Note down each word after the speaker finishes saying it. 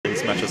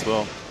this match as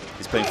well.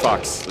 He's playing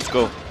Fox. Let's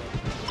go.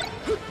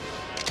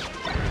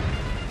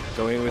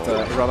 Going with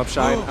a run-up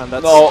shine, and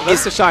that's,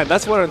 that's the shine.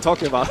 That's what I'm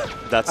talking about.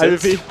 That's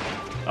IVP. it.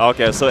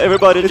 Okay, so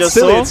everybody just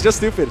silly, saw. it's just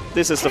stupid.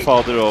 This is the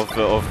father of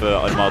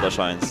Armada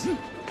shines.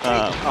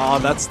 Oh,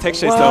 that's tech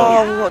chase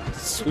wow,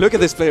 though. Look at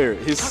this player.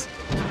 He's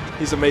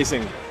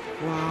amazing.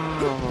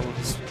 Wow.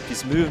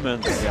 His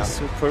movement is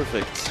so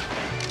perfect.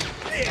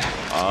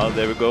 Ah,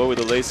 there we go with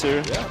the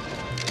laser. Yeah.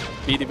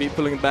 BDB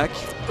pulling it back.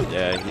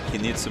 Yeah, he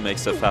needs to make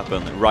stuff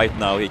happen right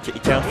now. He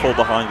can't fall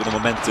behind with the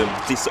momentum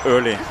this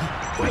early.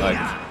 Like,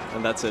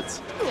 and that's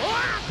it.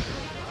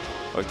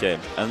 Okay,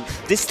 and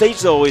this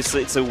stage though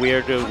it's a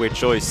weird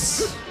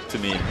choice to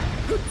me.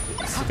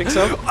 You think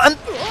so? And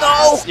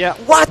no! Yeah.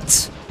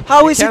 What?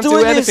 How is he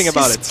doing do anything this?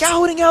 about He's it.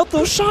 scouting out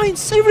those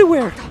shines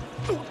everywhere.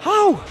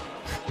 How?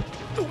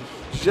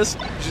 Just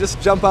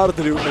jump out of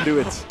the loop and do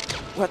it.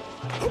 What?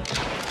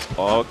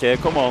 Okay,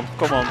 come on,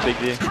 Big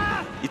D.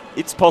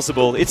 It's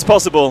possible. It's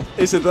possible.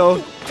 Is it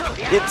though?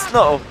 It's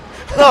no.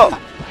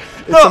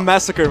 It's a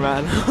massacre,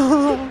 man.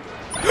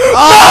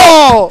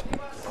 Oh!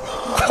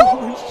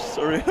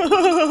 Sorry.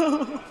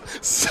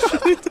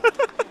 Sorry.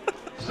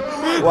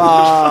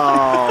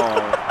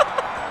 Wow.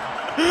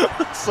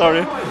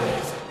 Sorry.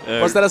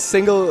 Was that a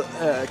single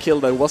kill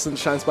that wasn't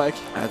Shine Spike?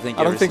 I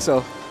don't think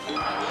so.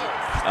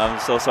 I'm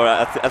so sorry.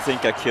 I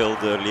think I killed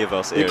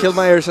Leva's ears. You killed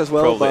my ears as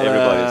well, Probably but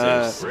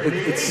everybody's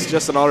ears. it's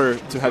just an honor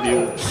to have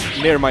you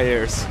near my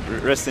ears.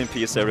 Rest in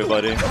peace,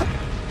 everybody.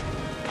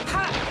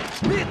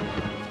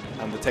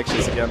 And the tech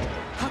chase again.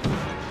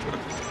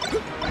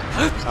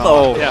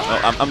 No, yeah.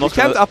 No, I'm not.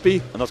 You can't up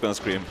B. I'm not gonna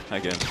scream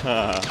again.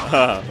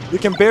 You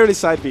can barely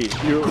side B.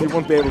 You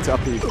won't be able to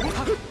up B.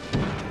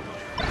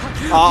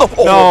 No!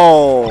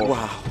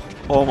 Wow.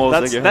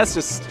 Almost again. That's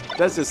just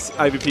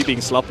IVP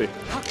being sloppy.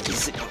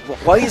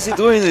 Why is he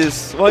doing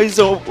this? Why is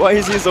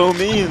he so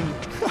mean?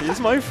 He's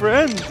my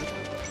friend.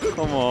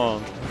 Come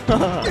on.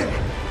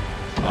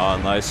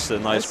 Nice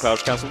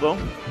crouch cancel though.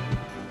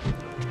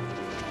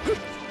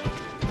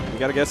 You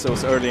gotta guess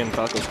those early in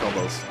Falco's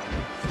combos.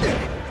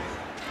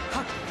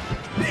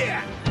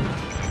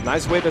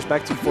 Nice way dash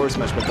back to forward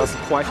smash, but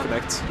doesn't quite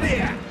connect.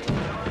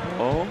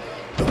 Oh.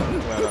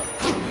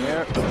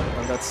 Here,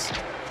 and that's.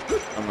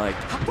 I'm like,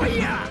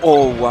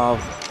 oh wow.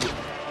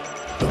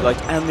 Like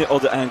any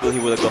other angle he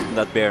would have gotten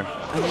that bear.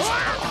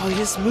 And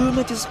his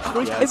movement is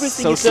great. Yeah,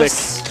 everything so he slick.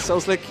 does. So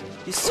slick.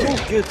 He's so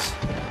good.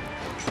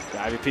 The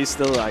IVP is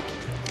still like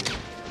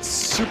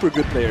super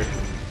good player.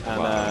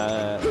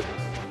 And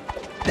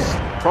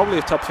probably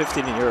a top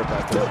 15 in Europe,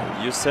 I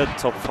think. You said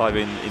top 5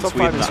 in top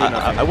Sweden. 5 in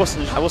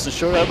Sweden, I wasn't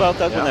sure about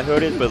that when I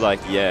heard it, but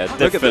like yeah,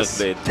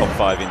 definitely top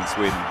 5 in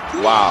Sweden.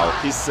 Wow.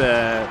 He's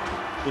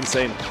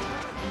insane.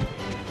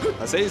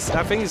 I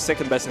think he's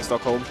second best in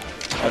Stockholm.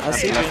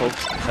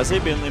 Has he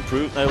been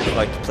improved,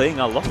 like playing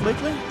a lot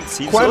lately? It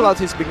seems quite so. a lot.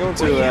 He's been going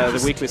to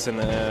the weeklies in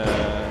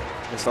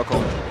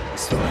Stockholm.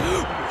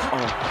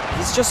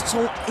 He's just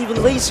so even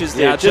lasers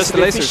there. Yeah, just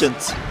the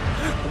efficient.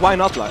 Why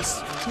not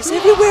last? He's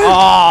everywhere.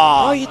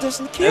 Oh, he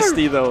doesn't care.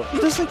 SD though. He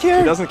doesn't care.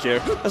 He doesn't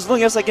care. As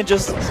long as I can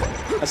just.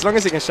 As long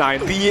as he can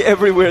shine. Be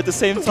everywhere at the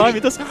same time. He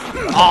doesn't.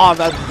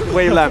 That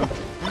wave lamp.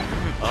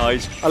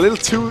 He's a little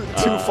too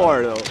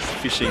far though.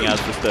 Fishing out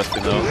the stuff,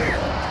 you know.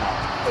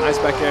 Nice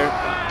back air.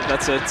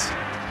 That's it.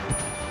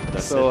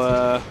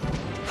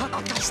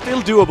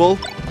 Still doable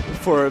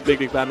for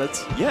Big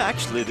Bandit. Yeah,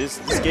 actually, this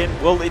game,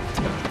 well, it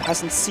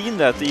hasn't seen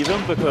that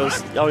even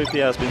because IVP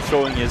has been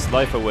throwing his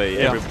life away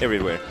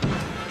everywhere.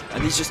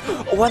 And he's just,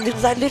 and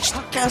the ledge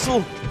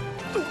cancel!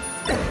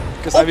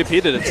 Because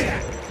IVP did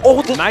it.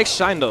 Oh, the nice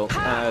shine though.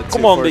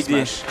 Come on, Big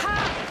D.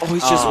 Oh,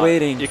 he's just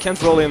waiting. You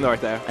can't roll in right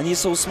there. And he's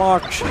so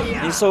smart.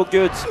 He's so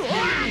good.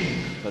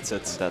 That's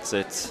it. That's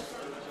it.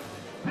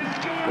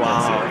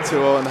 Wow,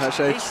 2-0 in the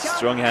handshake.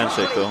 Strong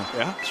handshake though.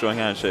 Yeah. Strong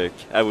handshake.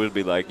 I would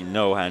be like,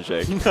 no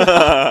handshake.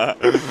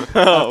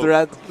 After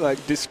that,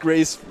 like,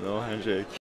 disgrace. No handshake.